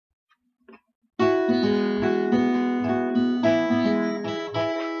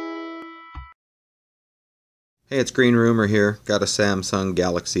Hey, it's Green Rumor here. Got a Samsung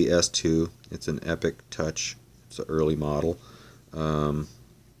Galaxy S2. It's an Epic Touch. It's an early model. Um,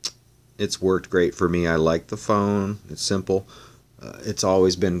 it's worked great for me. I like the phone. It's simple. It's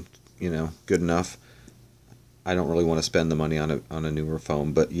always been, good enough. I don't really want to spend the money on a newer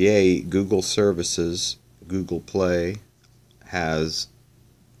phone, but yay, Google services, Google Play has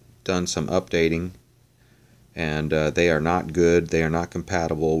done some updating, and they are not good. They are not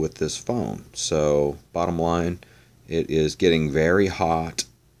compatible with this phone. So, bottom line, it is getting very hot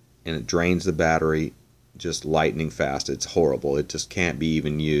and it drains the battery just lightning fast. It's horrible. It just can't be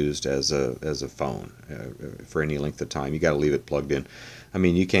even used as a phone for any length of time. You got to leave it plugged in. I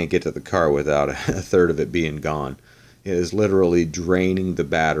mean, you can't get to the car without a third of it being gone. It is literally draining the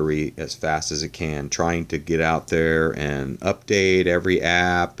battery as fast as it can, trying to get out there and update every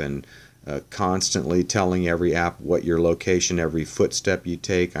app and constantly telling every app what your location, every footstep you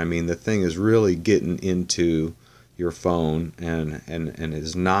take. I mean, the thing is really getting into your phone and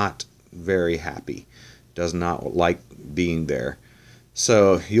is not very happy. Does not like being there.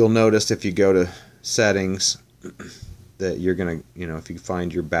 So you'll notice if you go to settings that you're going to, if you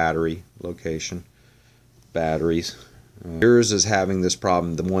find your battery location, batteries, yours is having this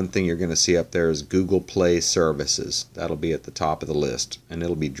problem. The one thing you're going to see up there is Google Play services. That'll be at the top of the list, and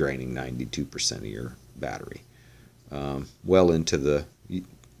it'll be draining 92% of your battery, well into the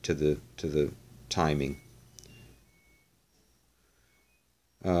timing.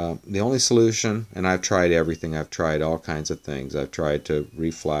 The only solution, and I've tried everything. I've tried all kinds of things. I've tried to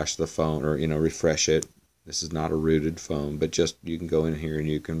reflash the phone or refresh it. This is not a rooted phone, but just you can go in here and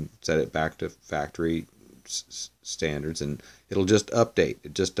you can set it back to factory standards, and it'll just update.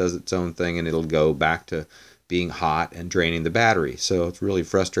 It just does its own thing, and it'll go back to being hot and draining the battery. So it's really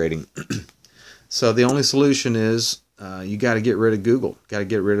frustrating. So the only solution is you got to get rid of Google. Got to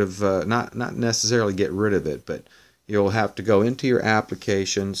get rid of not necessarily get rid of it, but you'll have to go into your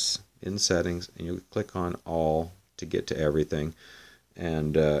applications in settings, and you'll click on all to get to everything.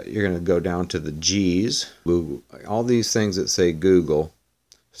 And you're going to go down to the G's. All these things that say Google,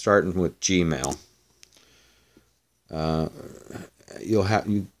 starting with Gmail.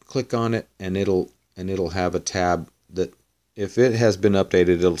 You click on it, and it'll have a tab that if it has been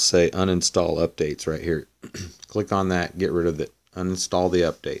updated, it'll say uninstall updates right here. Click on that, get rid of it, uninstall the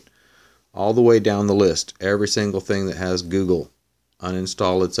update. All the way down the list, every single thing that has Google,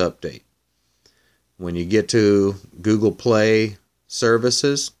 uninstall its update. When you get to Google Play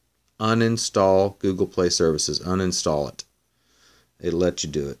services, uninstall Google Play services, uninstall it. It'll let you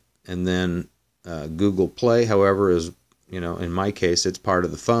do it. And then Google Play, however, is, in my case, it's part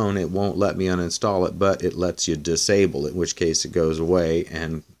of the phone. It won't let me uninstall it, but it lets you disable it, in which case it goes away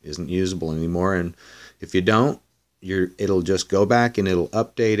and isn't usable anymore. And if you don't, it'll just go back and it'll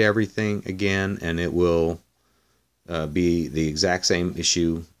update everything again, and it will be the exact same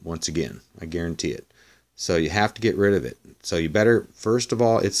issue once again. I guarantee it. So you have to get rid of it. So you better, first of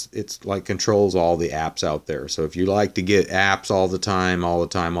all, it's like controls all the apps out there. So if you like to get apps all the time,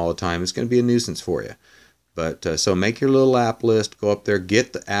 it's going to be a nuisance for you. But so make your little app list, go up there,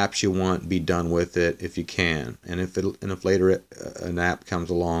 get the apps you want, be done with it if you can. And if later an app comes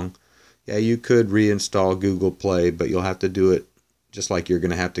along, yeah, you could reinstall Google Play, but you'll have to do it just like you're going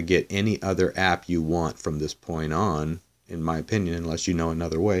to have to get any other app you want from this point on, in my opinion, unless you know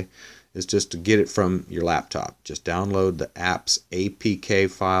another way, is just to get it from your laptop. Just download the app's APK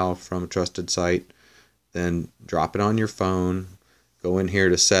file from a trusted site, then drop it on your phone, go in here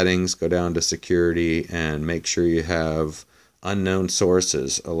to settings, go down to security, and make sure you have unknown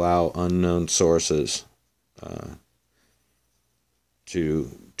sources. Allow unknown sources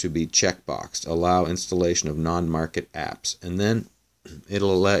to be checkboxed. Allow installation of non-market apps, and then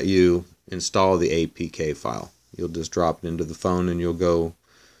it'll let you install the APK file. You'll just drop it into the phone, and you'll go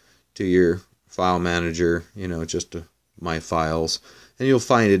to your file manager, just to My Files, and you'll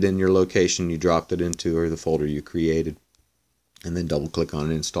find it in your location you dropped it into or the folder you created, and then double click on it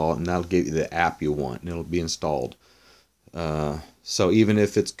and install it, and that'll give you the app you want, and it'll be installed. So even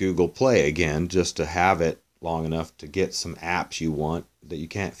if it's Google Play, again, just to have it long enough to get some apps you want that you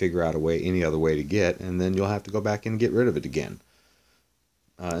can't figure out any other way to get, and then you'll have to go back and get rid of it again.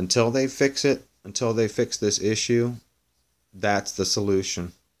 Until they fix it, until they fix this issue, that's the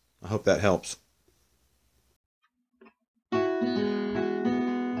solution. I hope that helps.